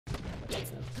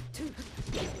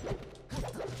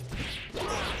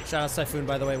Shout out Typhoon,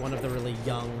 by the way, one of the really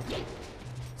young.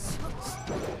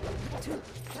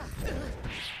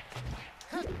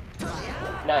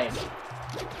 Nice.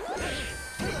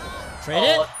 Trade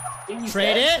it.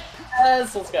 Trade it.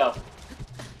 Yes, let's go.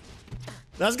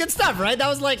 That was good stuff, right? That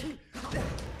was like,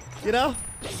 you know?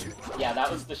 Yeah, that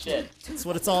was the shit. That's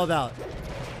what it's all about.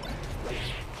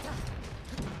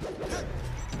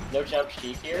 No jump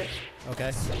cheek here.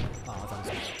 Okay. Oh, I thought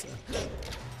it was about to.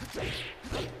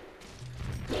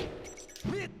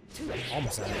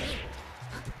 Almost had it.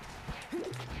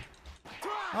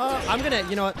 I'm gonna,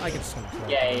 you know what? I can just gonna.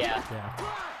 Yeah.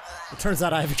 It turns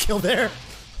out I have a kill there.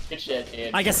 Good shit,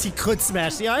 dude. I guess he could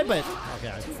smash the eye, but okay,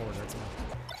 I forward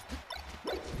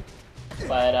it.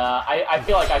 But I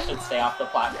feel like I should stay off the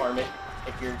platform if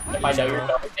I know you're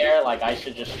going there. Like I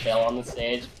should just chill on the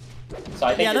stage. So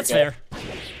I think yeah, that's good. fair.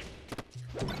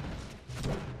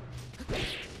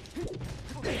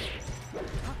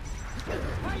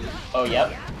 Oh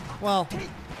yep. Well,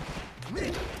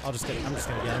 I'm just gonna get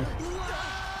him.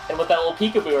 And with that little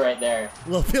peekaboo right there.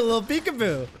 Little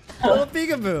peekaboo. Little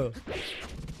peekaboo.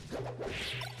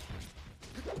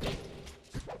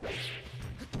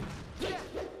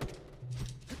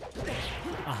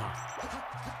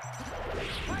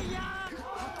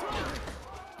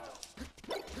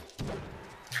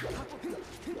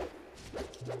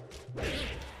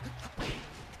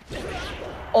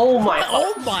 Oh my god.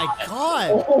 Oh my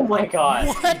god. Oh my god.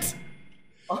 What?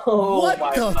 Oh what my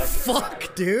the god.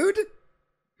 fuck, dude?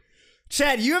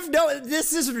 Chad, you have no.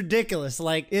 This is ridiculous.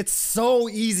 Like, it's so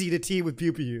easy to team with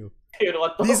Pew Pew. Dude,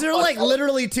 what the These are fuck? like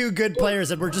literally two good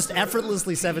players, and we're just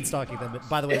effortlessly 7-stalking them.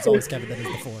 By the way, it's always Kevin that is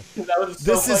the 4. That was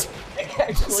so This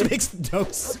actually. makes no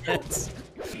sense.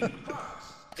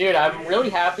 Dude, I'm really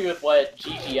happy with what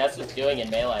GGS is doing in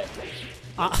Melee.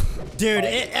 Dude,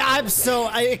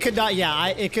 it could not. Yeah,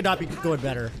 it could not be going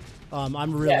better.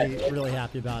 I'm really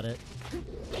happy about it.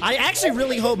 I actually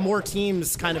really hope more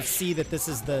teams kind of see that this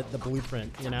is the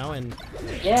blueprint, you know, and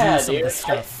do some of this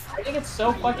stuff. I think it's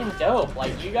so fucking dope.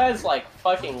 Like, you guys, like,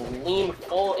 fucking lean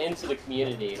full into the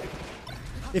community.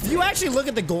 If you actually look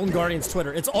at the Golden Guardians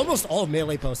Twitter, it's almost all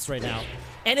Melee posts right now.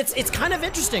 And it's kind of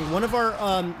interesting. One of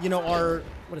our, you know, our,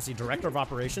 what is he, director of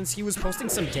operations, he was posting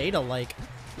some data, like,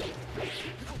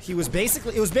 it was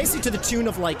basically to the tune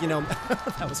of, like, you know,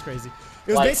 that was crazy.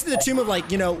 It was like, basically the tune of,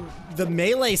 like, you know, the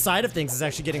Melee side of things is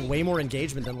actually getting way more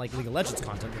engagement than, like, League of Legends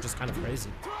content, which is kind of crazy.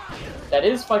 That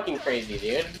is fucking crazy,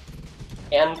 dude.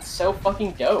 And so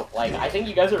fucking dope. Like, I think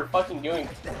you guys are fucking doing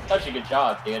such a good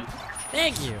job, dude.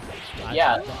 Thank you.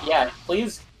 Yeah,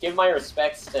 please give my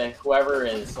respects to whoever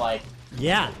is, like...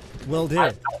 Yeah, will do.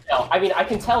 I mean, I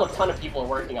can tell a ton of people are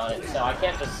working on it, so I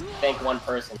can't just thank one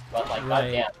person, but, like,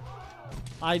 Right. goddamn.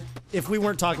 If we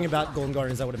weren't talking about Golden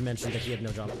Guardians, I would have mentioned that he had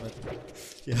no jump, but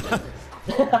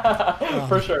yeah.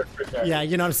 For sure. Yeah,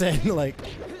 you know what I'm saying? Like,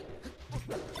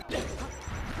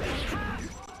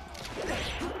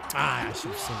 I should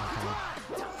have seen that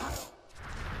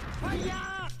coming.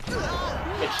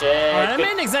 Good shit. Alright, I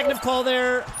made an executive call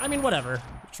there. I mean, whatever.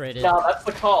 Traded. No, that's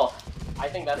the call. I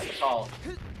think that's the call.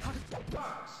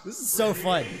 This is so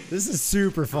fun. This is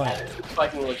super fun. It's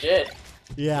fucking legit.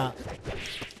 Yeah.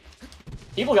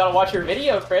 People gotta watch your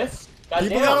video, Chris. God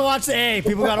People damn. gotta watch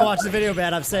the video,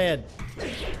 man. I'm saying.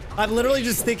 I'm literally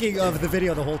just thinking of the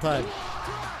video the whole time.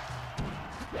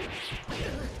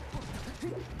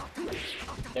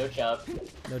 No jump.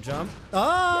 No jump.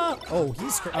 Ah! Oh,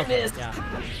 he's okay. missed. Yeah.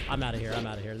 I'm out of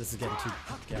here. This is getting too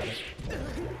chaotic.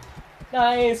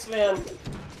 Nice, man.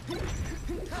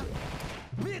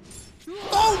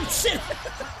 Oh shit!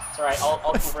 It's alright, I'll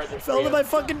convert this for Fell to you. my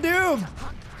fucking doom.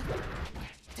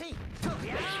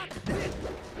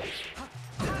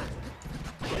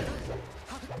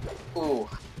 Ooh.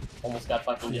 Almost got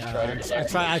fucking destroyed Yeah,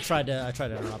 there. I tried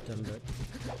to interrupt him, but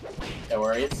No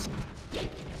worries.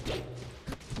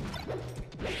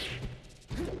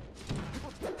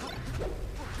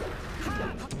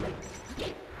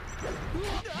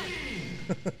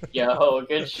 Yo,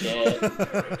 good shit.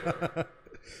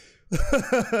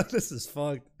 this is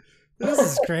fucked. This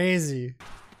is crazy.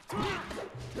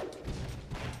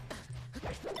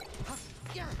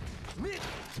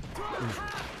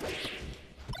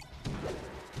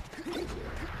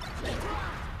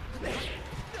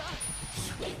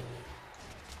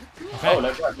 Okay. Oh,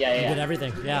 no jump. You did Yeah.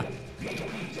 everything, yeah.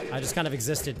 I just kind of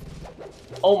existed.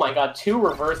 Oh my god, 2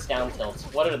 reverse down tilts.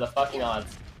 What are the fucking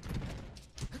odds?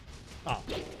 Oh,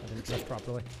 I didn't drift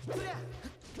properly.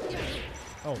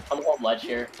 Oh, I'm holding ledge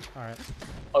here. alright.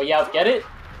 Oh yeah, get it?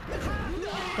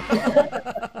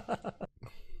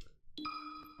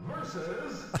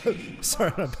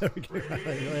 Sorry, I'm better.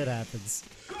 It happens.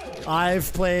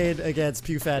 I've played against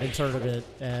PewFat in tournament,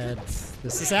 and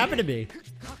this has happened to me.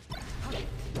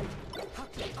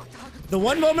 The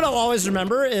one moment I'll always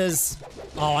remember is...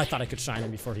 Oh, I thought I could shine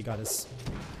him before he got his...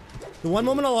 The one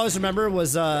moment I'll always remember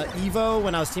was Evo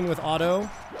when I was teaming with Otto,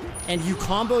 and you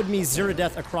comboed me 0 to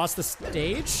death across the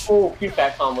stage. Oh,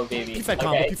 PewFat combo, baby. PewFat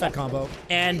combo, okay. PewFat combo.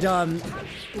 And,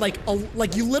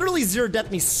 like you literally 0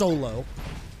 death me solo,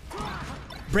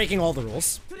 breaking all the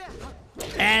rules.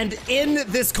 And in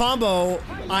this combo,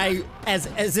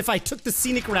 as if I took the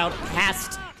scenic route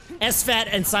past SFAT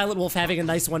and Silent Wolf having a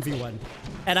nice 1v1.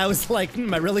 And I was like,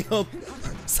 I really hope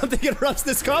something interrupts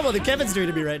this combo that Kevin's doing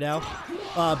to me right now.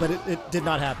 But it did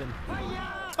not happen.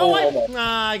 Oh, wait.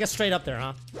 I guess straight up there,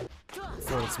 huh?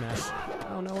 Forward smash.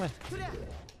 Oh, no way.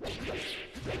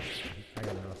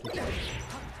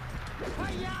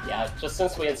 Yeah, just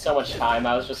since we had so much time,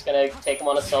 I was just gonna take him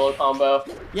on a solo combo.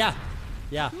 Yeah.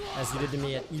 Yeah, as you did to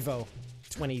me at Evo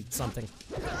 20-something.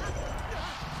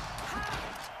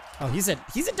 Oh, he's at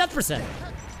death percent.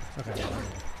 Okay.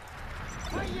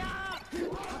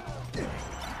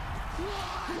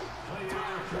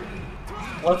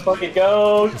 Let's fucking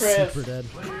go, He's Chris. super dead.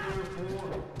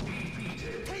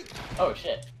 Oh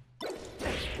shit.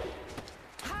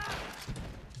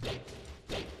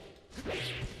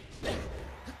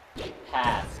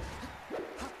 Pass.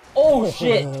 Oh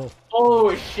shit.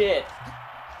 Oh shit.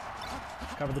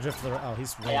 Cover the drift to the right. Oh,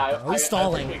 he's right. Yeah, He's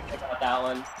stalling. I think we got that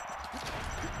one.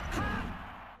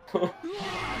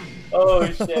 Oh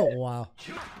shit. Wow.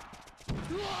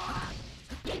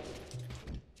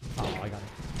 Oh, I got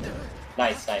it.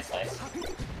 Nice, nice, nice.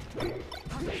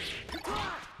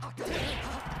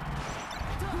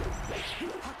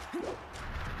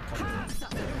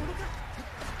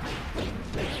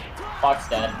 Fox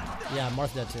dead. Yeah,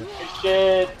 Marth dead too. Good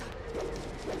shit.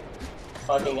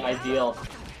 Fucking ideal.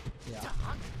 Yeah.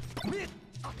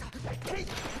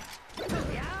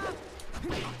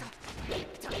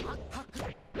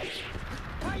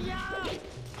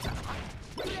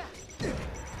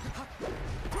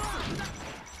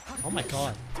 Oh my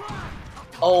god.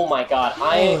 Oh my god,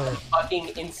 I am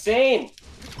fucking insane!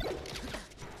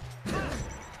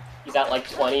 He's at like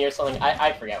 20 or something.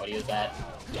 I forget what he was at.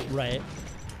 Right.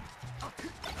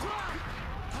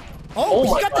 Oh,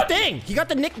 he got God. the thing! He got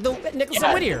the Nicholson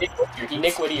Yeah, Whittier. He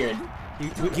Nick Whittiered.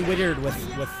 He Whittiered with...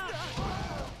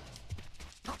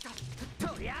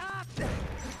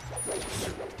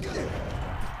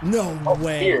 No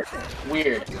way.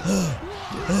 Weird.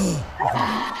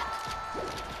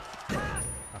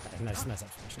 Okay, nice up smash,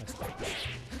 nice up smash.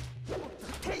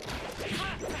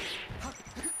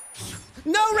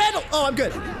 No, Randall! Oh, I'm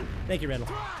good. Thank you, Randall.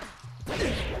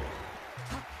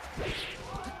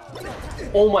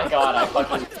 Oh my god, I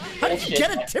fucking How did you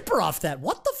get a tipper off that?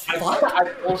 What the fuck?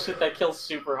 I bullshit that kills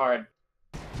super hard.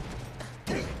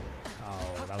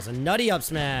 Oh, that was a nutty up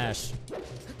smash.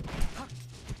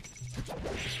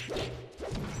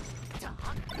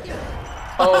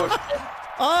 Oh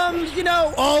shit. You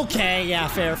know, okay, yeah,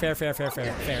 fair.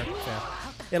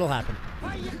 It'll happen.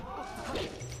 I'm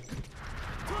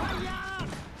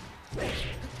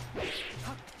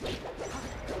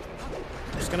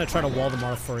just gonna try to wall the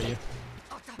Marth for you.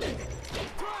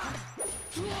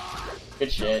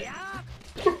 Good shit.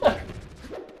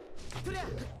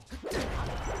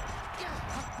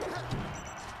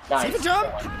 Nice. See the jump?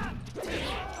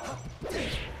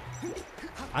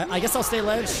 I guess I'll stay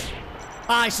ledge.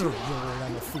 I should have rolled.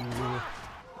 I'm a fool.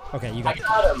 Okay, you got it. I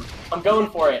got him. I'm going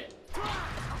for it.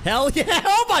 Hell yeah!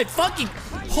 Oh my fucking...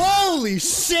 Holy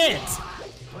shit!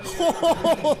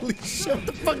 Holy shit! What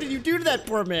the fuck did you do to that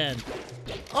poor man?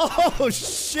 Oh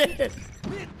shit!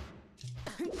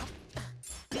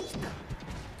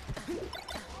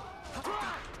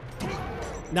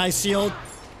 Nice shield.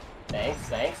 Thanks.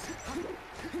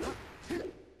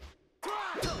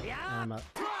 I'm up.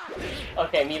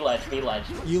 Okay, me ledge.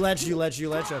 You ledge.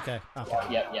 Okay.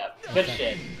 Yep. Good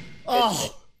shit.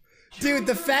 Oh, dude,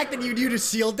 the fact that you used a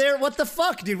shield there, what the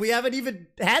fuck, dude? We haven't even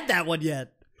had that one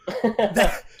yet.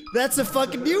 That's a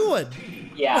fucking new one.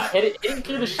 Yeah, hitting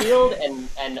through the shield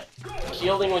and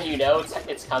shielding when you know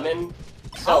it's coming.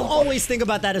 So I'll always think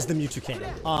about that as the Mewtwo King.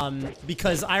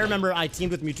 Because I remember I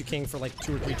teamed with Mewtwo King for like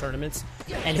 2 or 3 tournaments,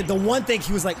 and the one thing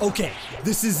he was like, okay,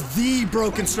 this is the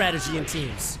broken strategy in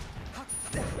teams.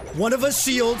 One of us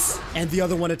shields, and the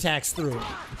other one attacks through.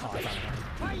 Oh, I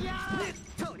got it.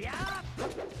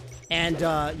 And,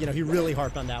 you know, he really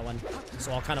harped on that one.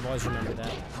 So I'll kind of always remember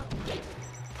that.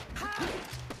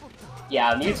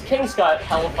 Yeah, Mewtwo King's got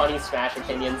hella funny Smash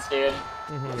opinions, dude.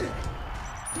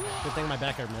 Good thing my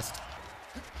back air missed.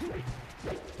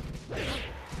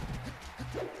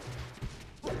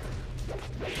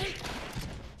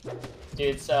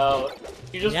 dude. So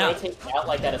you just rotate out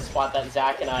like at a spot that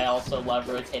Zach and I also love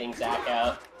rotating Zach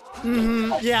out.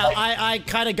 Yeah, I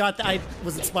kind of got that. I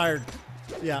was inspired.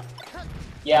 Yeah.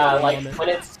 Yeah, like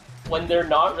when they're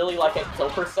not really like at kill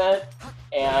percent,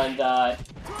 and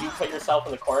you put yourself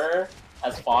in the corner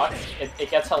as Fox,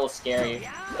 it gets hella scary.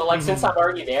 But like since I'm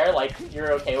already there, like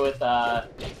you're okay with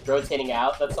rotating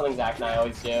out. That's something Zach and I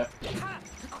always do.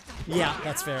 Yeah,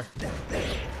 that's fair.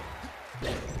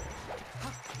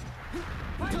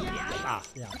 Ah,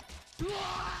 yeah.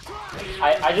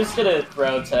 I just did a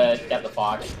throw to get the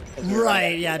Fox.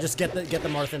 Right, yeah, just get the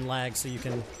Marthin lag so you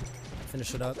can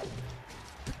finish it up.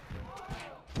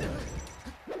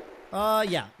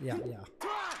 Yeah.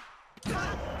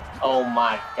 Oh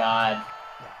my god.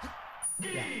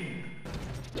 Yeah.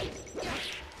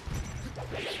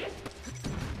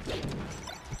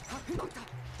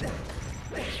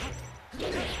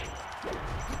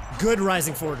 Good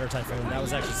rising forward there, Typhoon. That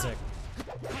was actually sick.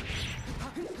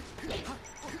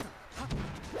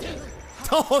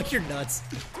 Oh, you're nuts.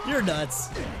 You're nuts.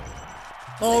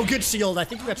 Oh, good shield. I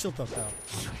think you got shield poke though.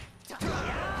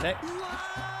 Okay.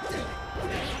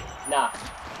 Nah.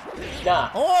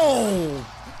 Oh!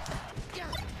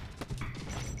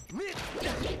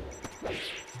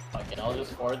 Fuck it, I'll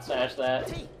just forward smash that.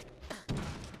 You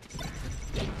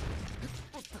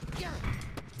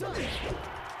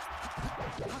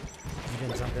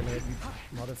didn't jump into it,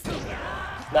 you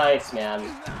motherfucker. Nice, man.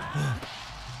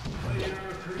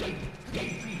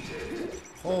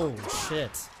 Holy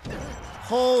shit.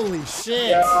 Holy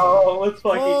shit. Yo, let's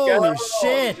fucking go. Holy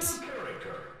shit.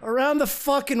 Around the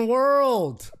fucking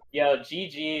world. Yo,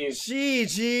 GG's.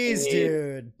 GG's,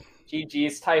 dude.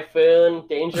 GG's, Typhoon,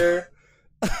 Danger.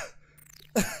 I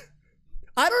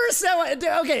don't understand why. Dude,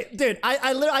 okay, dude,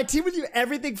 I team with you.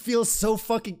 Everything feels so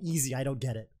fucking easy. I don't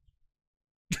get it.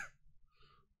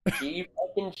 G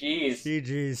fucking G's.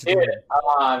 GG's. Dude,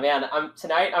 man, I'm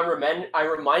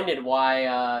reminded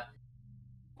why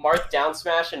Marth down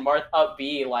smash and Marth up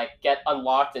B like get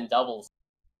unlocked in doubles.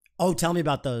 Oh, tell me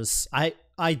about those. I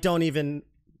don't even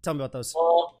tell me about those.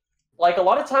 Well, like a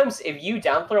lot of times if you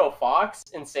down throw a Fox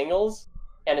in singles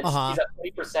and it's he's at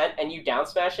 20% and you down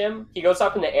smash him, he goes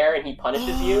up in the air and he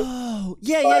punishes you. Oh,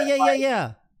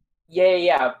 yeah.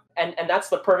 Yeah. And that's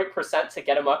the perfect percent to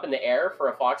get him up in the air for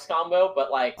a Fox combo.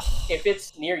 But like, if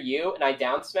it's near you and I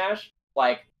down smash,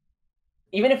 like,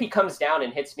 even if he comes down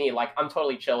and hits me, like, I'm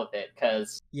totally chill with it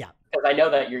because I know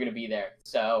that you're gonna be there.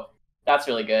 So that's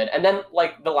really good. And then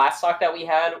like the last stock that we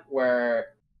had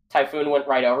where Typhoon went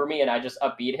right over me and I just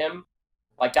upbeat him,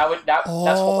 like that's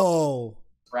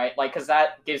right, like because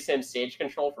that gives him stage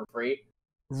control for free.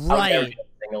 Right.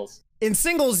 Singles. In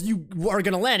singles, you are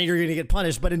gonna land and you're gonna get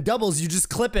punished, but in doubles, you just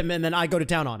clip him and then I go to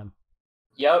town on him.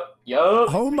 Yup.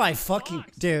 Oh my fucking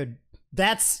dude,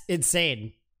 that's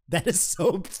insane. That is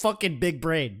so fucking big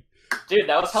brain. Dude,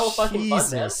 that was hella fucking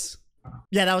fun, man.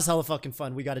 Yeah, that was hella fucking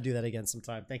fun. We got to do that again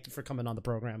sometime. Thank you for coming on the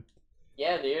program.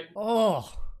 Yeah, dude.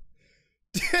 Oh.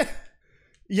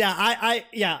 Yeah,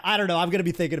 I don't know. I'm going to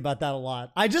be thinking about that a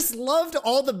lot. I just loved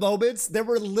all the moments. There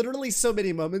were literally so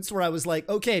many moments where I was like,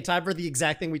 okay, time for the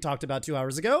exact thing we talked about 2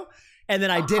 hours ago. And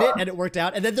then I did it and it worked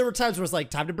out. And then there were times where it was like,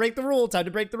 time to break the rule.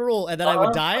 And then I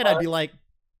would die and I'd be like,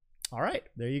 all right,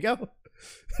 there you go.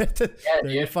 There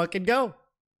you fucking go.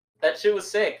 That shit was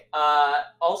sick.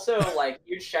 Also, like,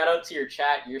 huge shout out to your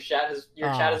chat. Your chat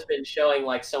has been showing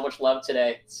like so much love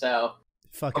today. So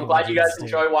I'm glad you guys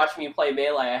enjoy watching me play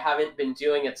Melee. I haven't been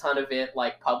doing a ton of it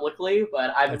like publicly,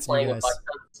 but I've been playing a bunch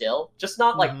of still. Just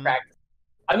not like practice.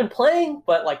 I've been playing,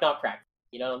 but like not practice.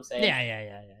 You know what I'm saying?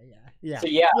 Yeah. So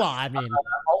yeah. Well, I mean,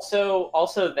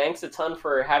 also thanks a ton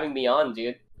for having me on,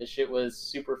 dude. This shit was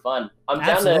super fun. I'm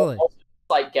down to also,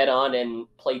 like get on and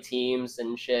play teams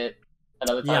and shit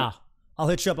another time. Yeah, I'll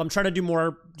hit you up. I'm trying to do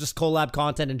more just collab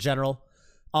content in general.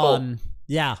 Cool.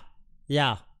 Yeah.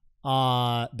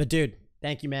 But dude,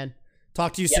 thank you, man.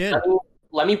 Talk to you soon.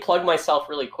 Let me plug myself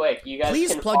really quick. You guys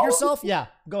please can plug yourself. Yeah,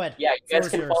 go ahead. Yeah, you guys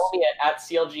can follow me at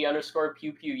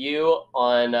CLG_PewPewU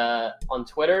on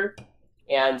Twitter.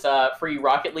 And for you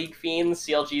Rocket League fiends,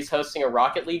 CLG is hosting a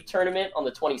Rocket League tournament on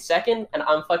the 22nd, and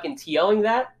I'm fucking TOing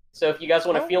that. So if you guys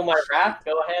want to feel my wrath,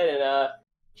 go ahead and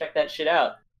check that shit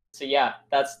out. So yeah,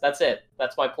 that's it.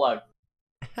 That's my plug.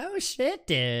 Oh shit,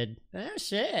 dude. Oh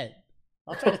shit.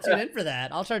 I'll try to tune in for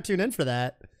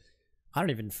that. I don't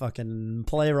even fucking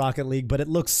play Rocket League, but it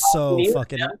looks so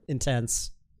fucking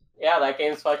intense. Yeah, that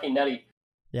game's fucking nutty.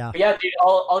 Yeah. But yeah, dude,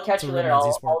 I'll catch you later.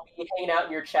 I'll be hanging out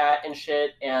in your chat and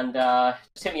shit, and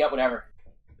just hit me up whenever.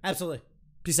 Absolutely.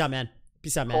 Peace out, man.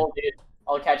 Cool, dude.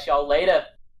 I'll catch y'all later.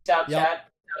 Peace out, chat.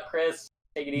 Peace out, Chris.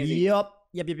 Take it easy. Yep.